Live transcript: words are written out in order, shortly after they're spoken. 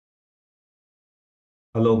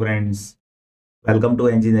Hello friends, welcome to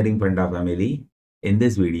Engineering Funda family. In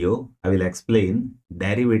this video, I will explain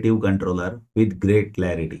derivative controller with great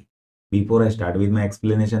clarity. Before I start with my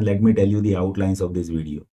explanation, let me tell you the outlines of this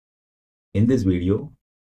video. In this video,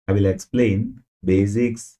 I will explain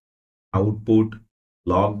basics, output,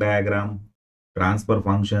 block diagram, transfer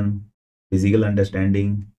function, physical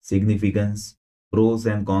understanding, significance, pros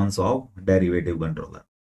and cons of derivative controller.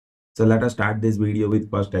 So let us start this video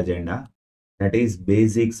with first agenda, that is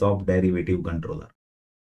basics of derivative controller.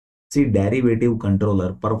 See, derivative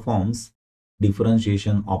controller performs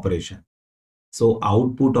differentiation operation. So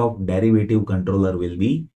output of derivative controller will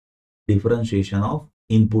be differentiation of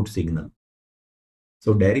input signal.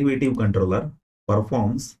 So derivative controller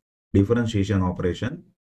performs differentiation operation.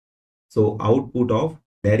 So output of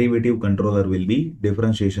derivative controller will be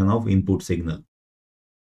differentiation of input signal.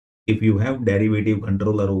 If you have derivative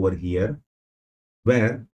controller over here,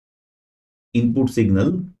 where input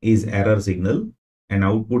signal is error signal and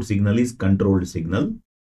output signal is controlled signal,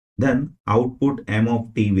 then output m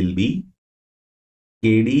of t will be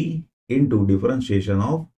kd into differentiation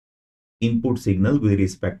of input signal with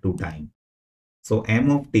respect to time. So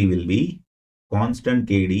m of t will be constant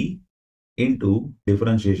kd into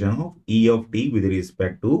differentiation of e of t with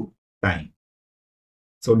respect to time.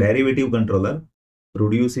 So derivative controller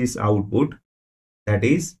produces output, that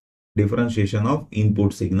is differentiation of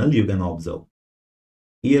input signal. You can observe.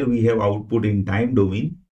 Here we have output in time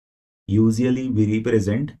domain. Usually we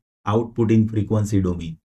represent output in frequency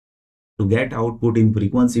domain. To get output in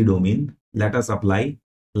frequency domain, let us apply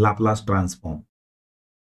Laplace transform.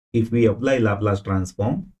 If we apply Laplace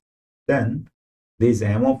transform, then this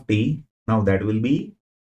m of t, now that will be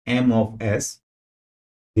m of s.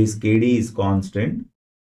 This kd is constant.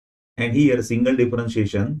 And here single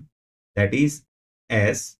differentiation, that is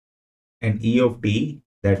s, and e of t,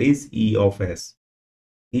 that is e of s.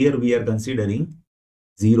 Here we are considering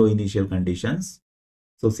zero initial conditions.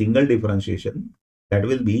 So single differentiation, that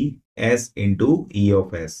will be s into e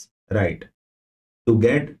of s, right? To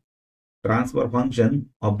get transfer function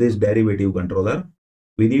of this derivative controller,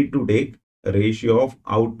 we need to take a ratio of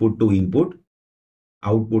output to input.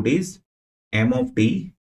 Output is m of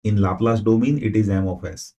t. In Laplace domain, it is m of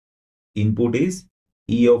s. Input is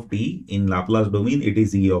e of t. In Laplace domain, it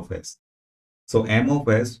is e of s. So m of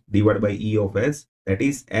s divided by e of s, that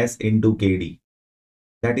is s into kd.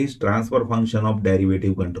 That is transfer function of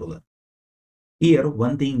derivative controller. Here,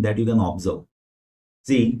 one thing that you can observe.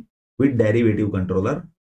 See, with derivative controller,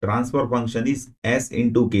 transfer function is s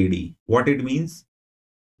into kd. What it means?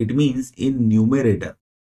 It means in numerator,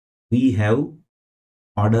 we have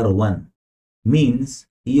order 1. Means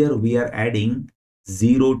here we are adding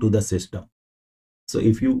 0 to the system. So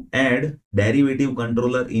if you add derivative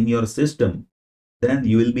controller in your system, then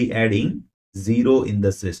you will be adding 0 in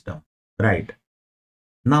the system, right?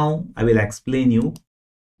 Now I will explain you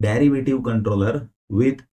derivative controller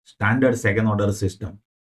with standard second order system.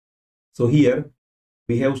 So here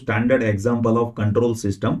we have standard example of control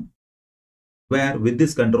system, where with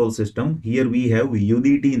this control system, here we have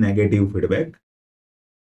unity negative feedback.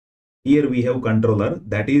 Here we have controller,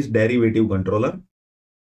 that is derivative controller.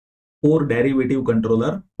 For derivative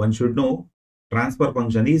controller, one should know transfer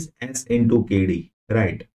function is s into kd,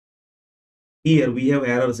 right? Here we have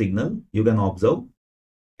error signal. You can observe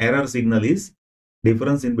error signal is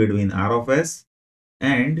difference in between r of s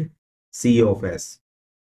and c of s.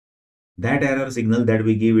 That error signal that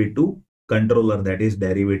we give it to controller, that is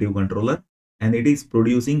derivative controller, and it is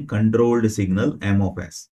producing controlled signal m of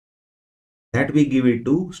s. That we give it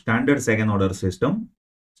to standard second order system.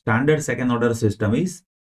 Standard second order system is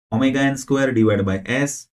omega n square divided by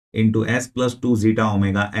s into s plus 2 zeta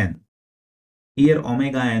omega n. Here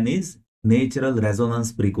omega n is natural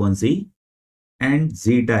resonance frequency and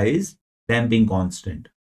zeta is damping constant.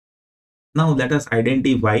 Now let us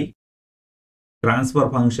identify transfer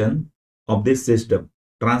function of this system.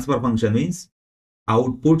 Transfer function means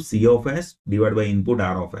output c of s divided by input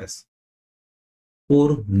r of s.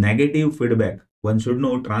 For negative feedback, one should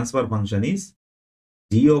know transfer function is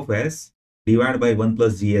g of s divided by 1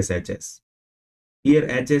 plus gs hs. Here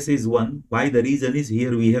hs is 1. Why? The reason is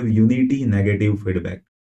here we have unity negative feedback.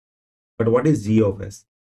 But what is g of s?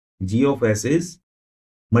 G of s is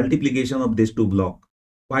multiplication of these two blocks.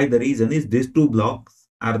 Why? The reason is these two blocks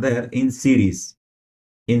are there in series.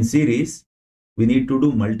 In series, we need to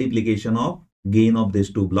do multiplication of gain of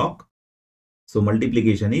these two blocks. So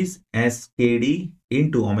multiplication is skd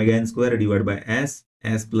into omega n square divided by s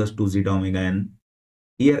plus 2 zeta omega n.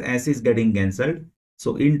 Here s is getting cancelled.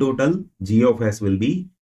 So in total, g of s will be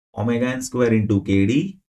omega n square into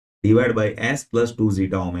kd divided by s plus 2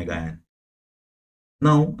 zeta omega n.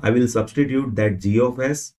 Now I will substitute that g of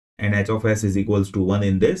s and h of s is equals to 1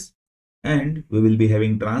 in this, and we will be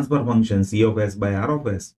having transfer function c of s by r of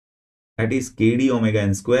s. That is kd omega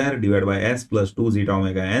n square divided by s plus 2 zeta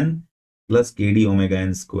omega n plus kd omega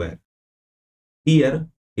n square. Here,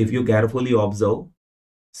 if you carefully observe,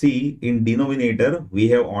 see in denominator we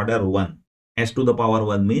have order 1. S to the power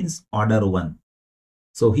 1 means order 1.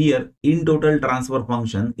 So here in total transfer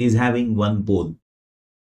function is having one pole.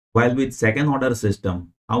 While with second order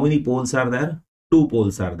system, how many poles are there? Two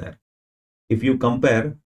poles are there. If you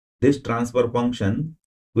compare this transfer function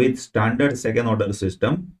with standard second order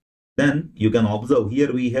system, then you can observe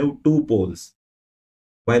here we have two poles,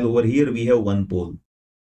 while over here we have one pole.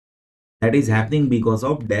 That is happening because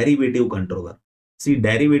of derivative controller. See,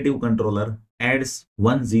 derivative controller adds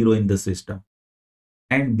 1 0 in the system.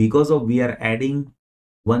 And because of we are adding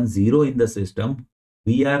 1 0 in the system,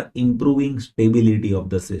 we are improving stability of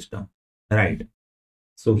the system, right?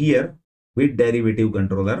 So here with derivative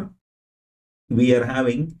controller, we are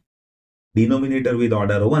having denominator with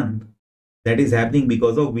order 1. That is happening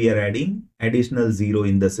because of we are adding additional 0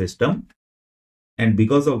 in the system, and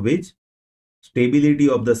because of which stability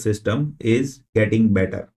of the system is getting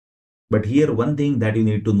better. But here one thing that you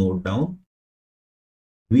need to note down,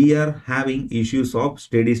 we are having issues of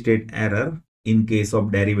steady state error in case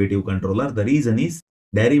of derivative controller. The reason is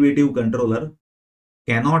derivative controller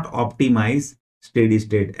cannot optimize steady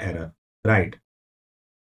state error, right?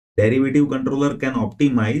 Derivative controller can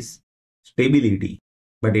optimize stability,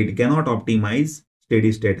 but it cannot optimize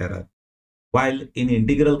steady state error. While in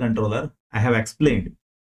integral controller, I have explained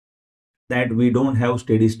that we don't have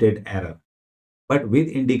steady state error. But with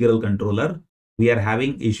integral controller, we are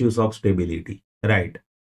having issues of stability, right?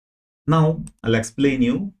 Now, I'll explain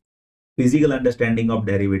you physical understanding of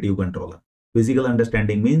derivative controller. Physical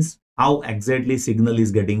understanding means how exactly signal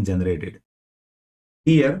is getting generated.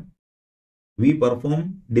 Here, we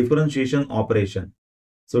perform differentiation operation.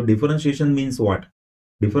 So differentiation means what?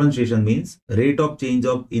 Differentiation means rate of change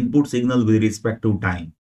of input signal with respect to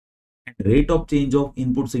time. And rate of change of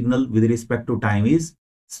input signal with respect to time is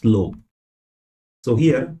slope. So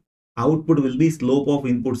here, output will be slope of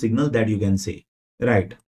input signal, that you can say,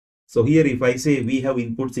 right? So here if I say we have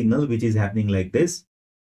input signal which is happening like this,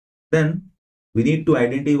 then we need to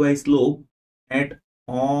identify slope at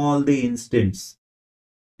all the instants,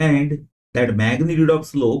 and that magnitude of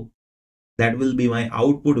slope, that will be my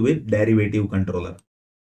output with derivative controller.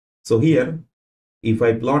 So here if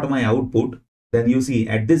I plot my output, then you see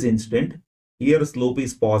at this instant here slope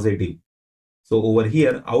is positive. So over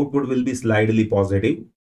here output will be slightly positive.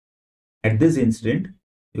 At this instant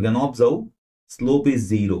you can observe slope is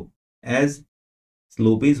 0 as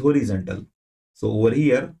slope is horizontal. So over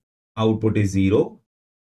here output is 0.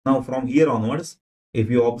 Now from here onwards, if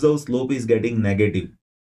you observe, slope is getting negative.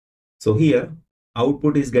 So here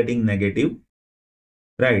output is getting negative,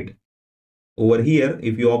 right? Over here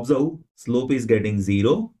if you observe, slope is getting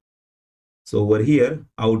 0. So over here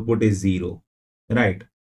output is 0, right?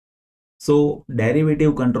 So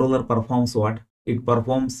derivative controller performs what? It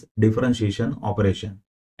performs differentiation operation,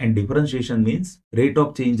 and differentiation means rate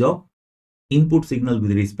of change of input signal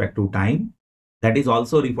with respect to time. That is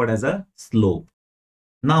also referred as a slope.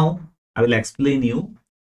 Now I will explain you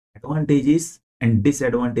advantages and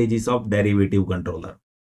disadvantages of derivative controller.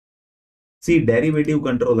 See, derivative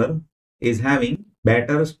controller is having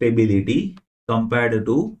better stability compared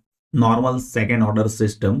to normal second order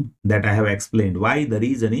system that I have explained. Why? The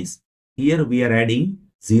reason is here we are adding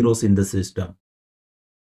zeros in the system.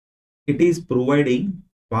 It is providing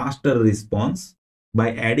faster response.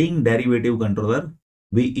 By adding derivative controller,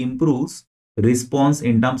 we improve response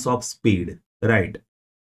in terms of speed, right?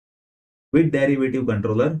 With derivative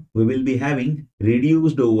controller, we will be having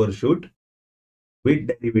reduced overshoot. With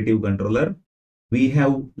derivative controller, we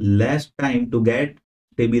have less time to get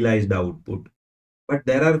stabilized output. But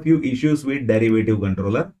there are few issues with derivative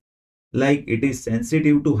controller, like it is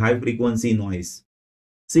sensitive to high frequency noise.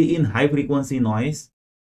 See, in high frequency noise,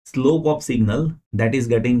 slope of signal that is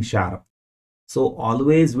getting sharp. So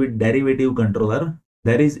always with derivative controller,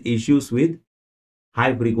 there is issues with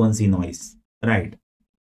high frequency noise, right?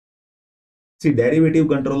 See, derivative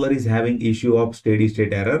controller is having issue of steady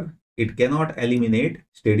state error. It cannot eliminate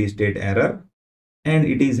steady state error, and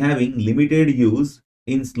it is having limited use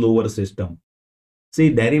in slower system. See,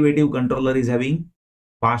 derivative controller is having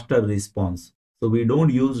faster response. So we don't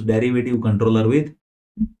use derivative controller with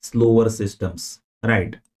slower systems,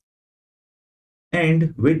 right?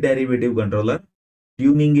 And with derivative controller,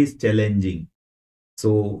 tuning is challenging.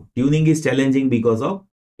 So tuning is challenging because of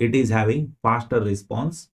it is having faster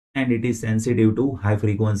response and it is sensitive to high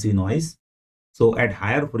frequency noise. So at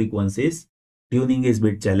higher frequencies, tuning is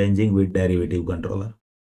bit challenging with derivative controller.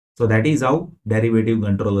 So that is how derivative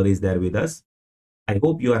controller is there with us. I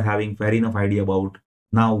hope you are having fair enough idea about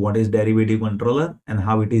now what is derivative controller and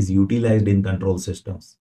how it is utilized in control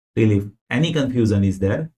systems. Still, if any confusion is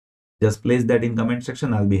there, just place that in comment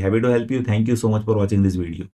section. I'll be happy to help you. Thank you so much for watching this video.